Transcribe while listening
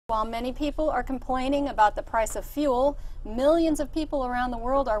While many people are complaining about the price of fuel, millions of people around the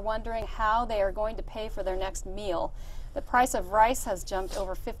world are wondering how they are going to pay for their next meal. The price of rice has jumped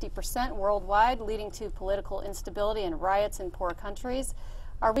over 50% worldwide, leading to political instability and riots in poor countries.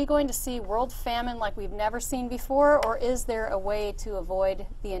 Are we going to see world famine like we've never seen before, or is there a way to avoid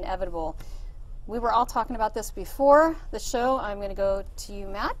the inevitable? We were all talking about this before the show. I'm going to go to you,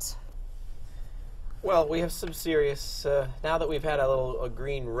 Matt. Well, we have some serious, now that we've had a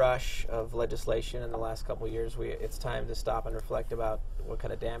green rush of legislation in the last couple of years, it's time to stop and reflect about what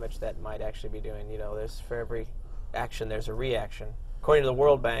kind of damage that might actually be doing. You know, for every action, there's a reaction. According to the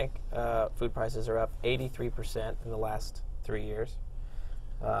World Bank, food prices are up 83% in the last 3 years.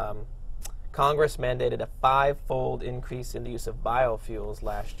 Congress mandated a 5-fold increase in the use of biofuels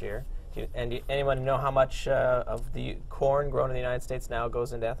last year. Anyone know how much of the corn grown in the United States now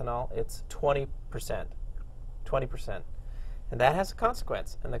goes into ethanol? It's 20%. 20%. And that has a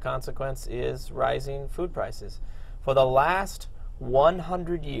consequence, and the consequence is rising food prices. For the last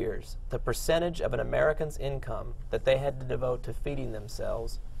 100 years, the percentage of an American's income that they had to devote to feeding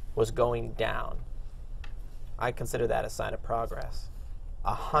themselves was going down. I consider that a sign of progress.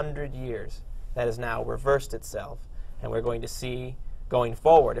 100 years. That has now reversed itself, and we're going to see going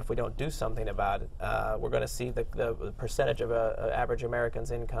forward, if we don't do something about it, we're going to see the percentage of an average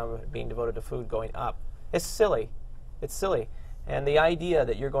American's income being devoted to food going up. It's silly. It's silly. And the idea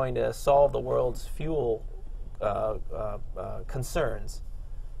that you're going to solve the world's fuel concerns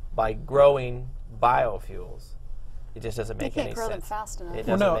by growing biofuels, it just doesn't make any sense. You can't grow them fast enough. It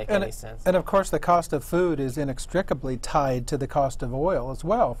doesn't make any sense. And of course, the cost of food is inextricably tied to the cost of oil as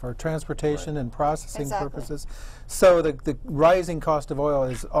well for transportation and processing purposes. So the rising cost of oil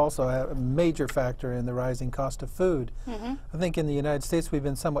is also a major factor in the rising cost of food. I think in the United States we've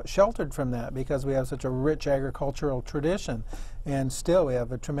been somewhat sheltered from that because we have such a rich agricultural tradition, and still we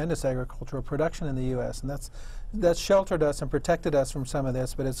have a tremendous agricultural production in the U.S. and that's sheltered us and protected us from some of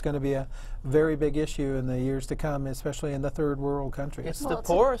this, but it's going to be a very big issue in the years to come, especially in the third world countries. It's the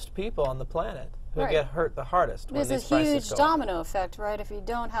poorest people on the planet who get hurt the hardest when these prices go up. There's a huge domino effect, right? If you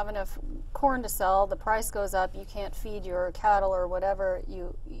don't have enough corn to sell, the price goes up, you can't feed your cattle or whatever.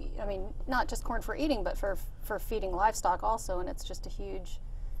 I mean, not just corn for eating, but for feeding livestock also, and it's just a huge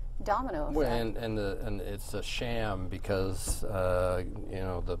domino effect. Well, and it's a sham because you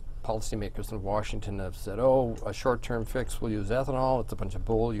know, the policymakers in Washington have said, oh, a short-term fix, we'll use ethanol. It's a bunch of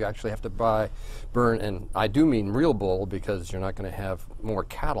bull. You actually have to burn, and I do mean real bull because you're not going to have more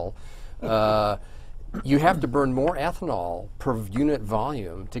cattle. You have to burn more ethanol per unit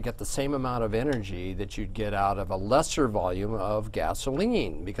volume to get the same amount of energy that you'd get out of a lesser volume of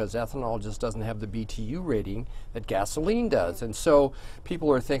gasoline, because ethanol just doesn't have the BTU rating that gasoline does. And so people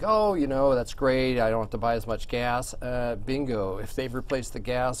are thinking, oh, you know, that's great, I don't have to buy as much gas. Bingo. If they've replaced the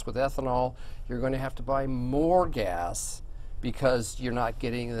gas with ethanol, you're going to have to buy more gas because you're not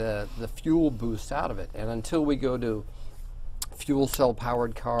getting the fuel boost out of it. And until we go to fuel cell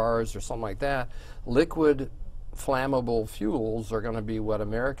powered cars or something like that, liquid flammable fuels are going to be what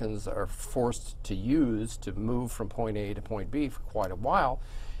Americans are forced to use to move from point A to point B for quite a while.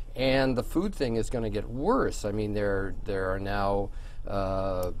 And the food thing is going to get worse. I mean, there are now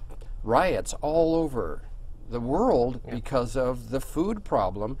riots all over the world because of the food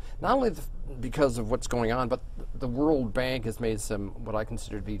problem. Not only because of what's going on, but the World Bank has made some what I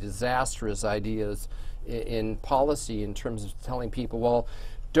consider to be disastrous ideas in policy in terms of telling people, well,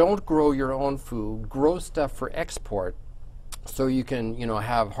 don't grow your own food, grow stuff for export so you can, you know,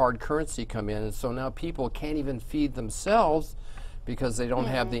 have hard currency come in. And so now people can't even feed themselves because they don't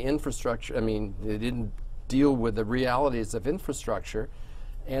have the infrastructure. I mean, they didn't deal with the realities of infrastructure.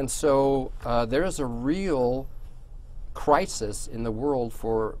 And so there is a real crisis in the world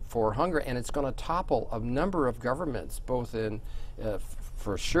for hunger, and it's going to topple a number of governments, both in,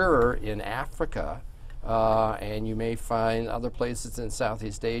 for sure, in Africa, and you may find other places in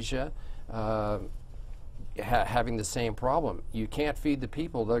Southeast Asia having the same problem. You can't feed the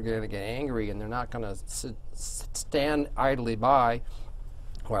people, they're going to get angry, and they're not going to stand idly by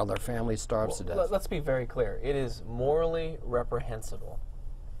while their family starves to death. Let's be very clear. It is morally reprehensible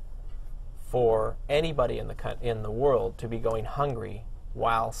for anybody in the world to be going hungry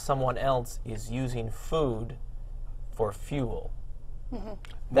while someone else is using food for fuel.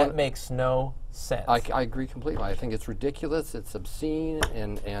 That makes no sense. I agree completely. I think it's ridiculous, it's obscene,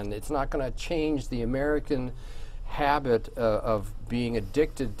 and it's not going to change the American habit of being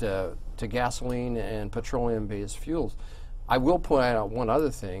addicted to gasoline and petroleum-based fuels. I will point out one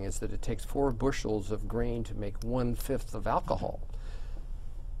other thing, is that it takes 4 bushels of grain to make 1/5 of alcohol.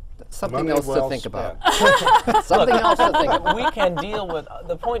 Something Money else to well think spent. about. Something else to think about. We can deal with,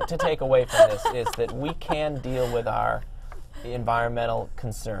 the point to take away from this is that we can deal with our environmental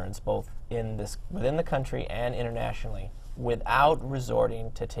concerns, both within the country and internationally, without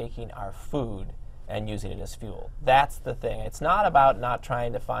resorting to taking our food and using it as fuel. That's the thing. It's not about not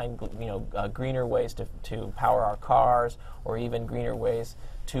trying to find greener ways to power our cars, or even greener ways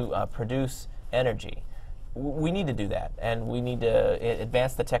to produce energy. We need to do that, and we need to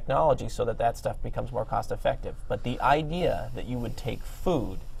advance the technology so that stuff becomes more cost effective. But the idea that you would take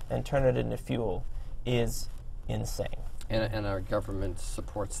food and turn it into fuel is insane. And our government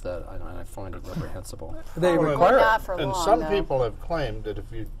supports that, and I find it reprehensible. They Well, require Not it. for And long, some though. people have claimed that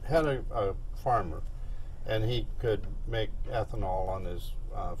if you had a farmer and he could make ethanol on his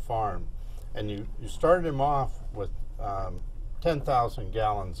farm, and you started him off with 10,000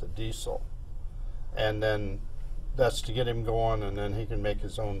 gallons of diesel, and then that's to get him going, and then he can make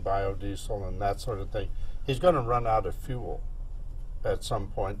his own biodiesel and that sort of thing. He's going to run out of fuel at some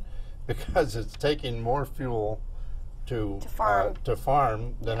point, because it's taking more fuel to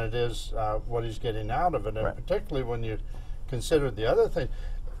farm than it is what he's getting out of it, and Right. particularly when you consider the other thing.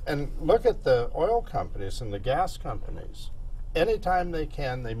 And look at the oil companies and the gas companies. Anytime they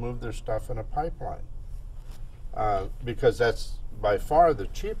can, they move their stuff in a pipeline, because that's by far the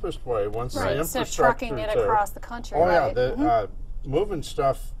cheapest way. Once Right, the instead of infrastructure trucking it is there. across the country. Oh right? yeah, the moving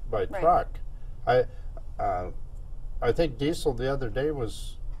stuff by Right. truck. I think diesel the other day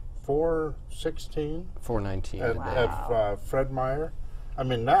was $4.16 419. at, Wow. Fred Meyer. I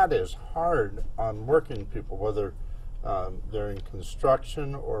mean, that is hard on working people, whether they're in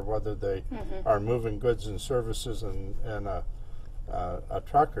construction or whether they are moving goods and services and a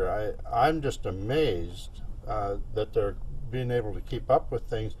trucker. I'm just amazed that they're being able to keep up with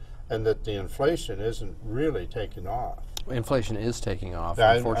things, and that the inflation isn't really taking off. Inflation is taking off.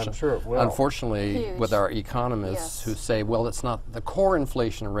 I'm sure it will. Unfortunately, Huge. with our economists Yes. who say, well, it's not the core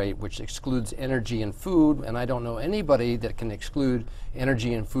inflation rate, which excludes energy and food, and I don't know anybody that can exclude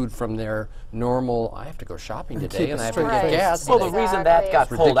energy and food from their normal, I have to go shopping today keep and a I have to straight get face. gas. Well, the reason that Exactly. got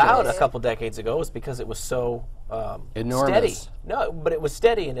It's pulled out a ridiculous. couple decades ago was because it was so Enormous. steady. No, but it was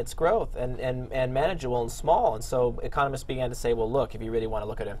steady in its growth and manageable and small. And so economists began to say, well, look, if you really want to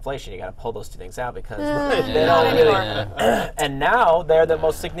look at inflation, you got to pull those two things out, because they not don't really. anymore. And now they're the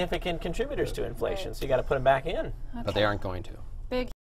most significant contributors to inflation, so you got to put them back in. But they aren't going to. Big